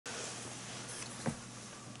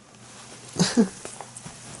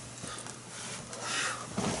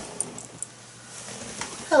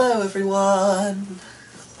Hello everyone!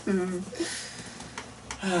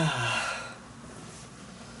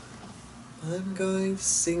 I'm going to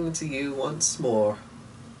sing to you once more,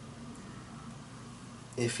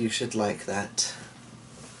 if you should like that.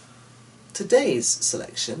 Today's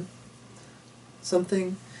selection,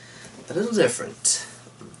 something a little different.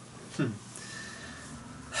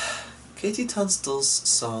 Katie Tunstall's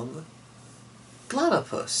song, Glamour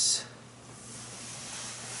Puss.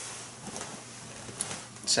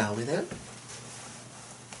 Shall we then?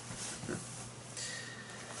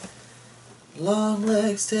 Long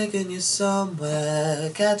legs taking you somewhere,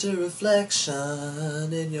 catch a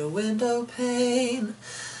reflection in your window pane.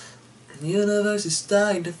 And universe is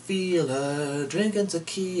starting to feel her, drinking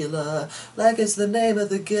tequila like it's the name of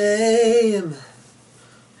the game.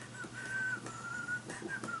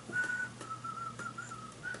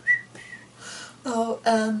 Oh,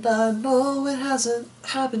 and I know it hasn't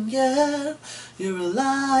happened yet. You're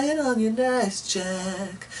relying on your next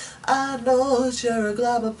check. I know that you're a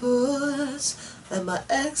glamour puss, and my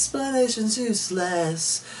explanation's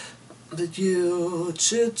useless. But you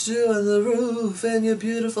choo-choo on the roof, and your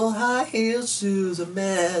beautiful high-heeled shoes a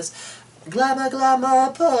mess. Glamour,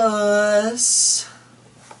 glamour puss.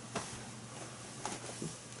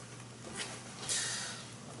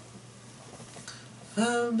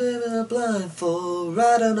 I'm baby in a blindfold,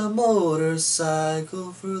 riding a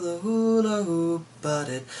motorcycle through the hula hoop, but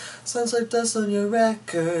it sounds like dust on your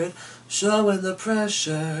record, showing the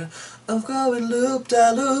pressure of going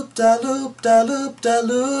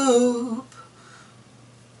loop-da-loop-da-loop-da-loop-da-loop.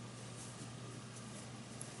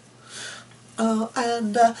 Oh,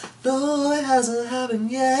 and I know it hasn't happened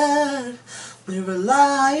yet. We're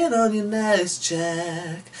relying on your next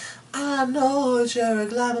check. I know that you're a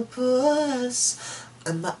glamour puss,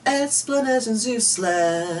 and my explanation's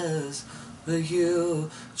useless. But you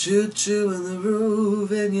choo-choo in the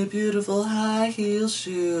roof in your beautiful high-heel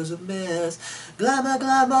shoes a mess. Glamour,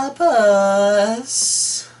 glamour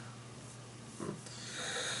puss.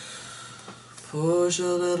 Push a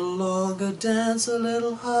little longer, dance a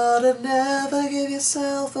little harder, never give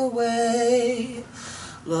yourself away.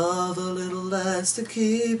 Love a little less to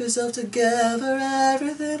keep yourself together,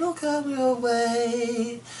 everything'll come your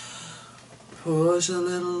way. Push a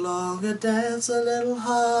little longer, dance a little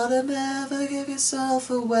harder, never give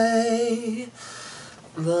yourself away.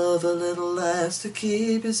 Love a little less to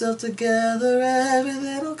keep yourself together,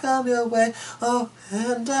 everything'll come your way. Oh,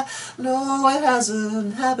 and I know it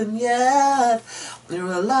hasn't happened yet. You're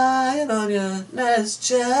relying on your next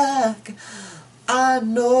check. I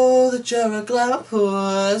know that you're a glamour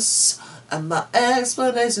puss, and my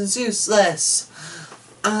explanation's useless.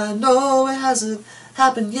 I know it hasn't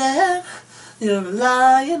happened yet. You're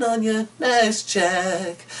relying on your next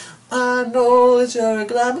check. I know that you're a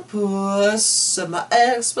glamour puss, and my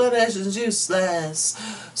explanation's useless.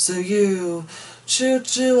 So you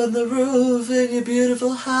choo-choo on the roof in your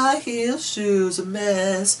beautiful high-heel shoes a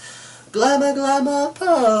mess. Glamour, glamour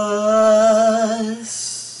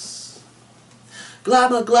puss.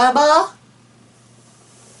 Glamour, glamour.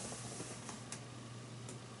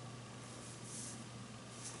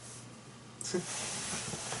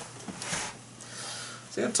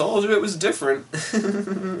 See, I told you it was different.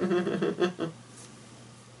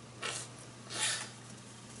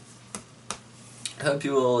 I hope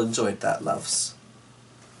you all enjoyed that, loves.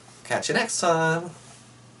 Catch you next time.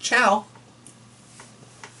 Ciao.